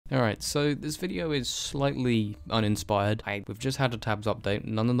Alright, so this video is slightly uninspired. We've just had a tabs update,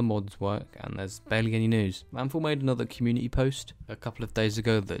 none of the mods work, and there's barely any news. Manful made another community post a couple of days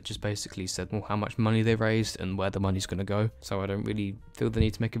ago that just basically said how much money they raised and where the money's going to go. So I don't really feel the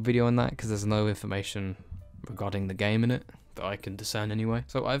need to make a video on that because there's no information regarding the game in it that I can discern anyway.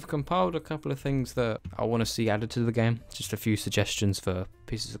 So I've compiled a couple of things that I want to see added to the game, just a few suggestions for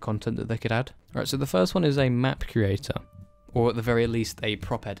pieces of content that they could add. Alright, so the first one is a map creator, or at the very least a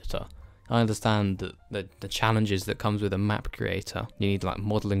prop editor. I understand that the challenges that comes with a map creator, you need like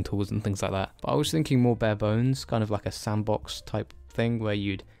modeling tools and things like that, but I was thinking more bare bones, kind of like a sandbox type thing where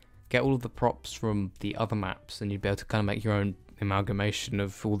you'd get all of the props from the other maps and you'd be able to kind of make your own amalgamation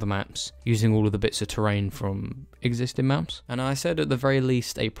of all the maps using all of the bits of terrain from existing maps. And I said at the very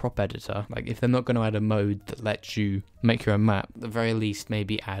least a prop editor, like if they're not going to add a mode that lets you make your own map, at the very least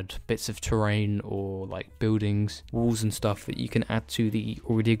maybe add bits of terrain or like buildings, walls and stuff that you can add to the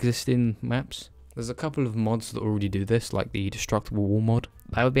already existing maps. There's a couple of mods that already do this, like the Destructible Wall mod.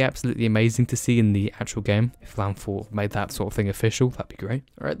 That would be absolutely amazing to see in the actual game. If Landfall made that sort of thing official, that'd be great.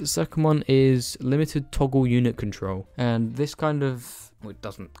 Alright, the second one is limited toggle unit control. And this kind of, well, it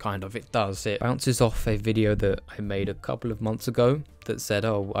doesn't kind of, it does. It bounces off a video that I made a couple of months ago that said,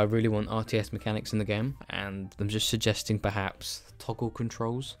 oh, I really want RTS mechanics in the game. And I'm just suggesting perhaps toggle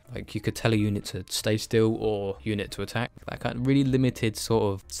controls. Like you could tell a unit to stay still or unit to attack. That kind of really limited sort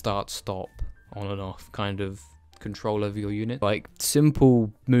of start, stop, on and off kind of control over your unit, like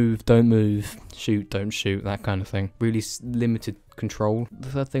simple move, don't move, shoot, don't shoot, that kind of thing. Really limited control. The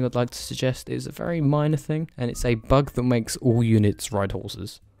third thing I'd like to suggest is a very minor thing, and it's a bug that makes all units ride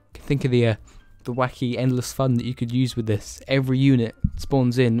horses. You can think of the wacky endless fun that you could use with this. Every unit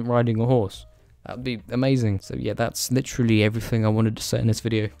spawns in riding a horse. That would be amazing. So yeah, that's literally everything I wanted to say in this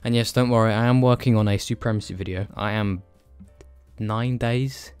video. And yes, don't worry, I am working on a Supremacy video. I am 9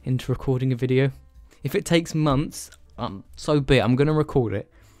 days into recording a video. If it takes months, so be it. I'm going to record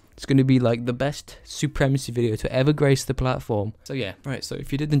it. It's going to be like the best Supremacy video to ever grace the platform. So yeah, right, so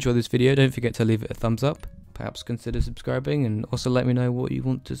if you did enjoy this video, don't forget to leave it a thumbs up. Perhaps consider subscribing and also let me know what you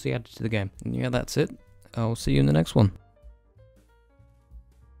want to see added to the game. And yeah, that's it. I'll see you in the next one.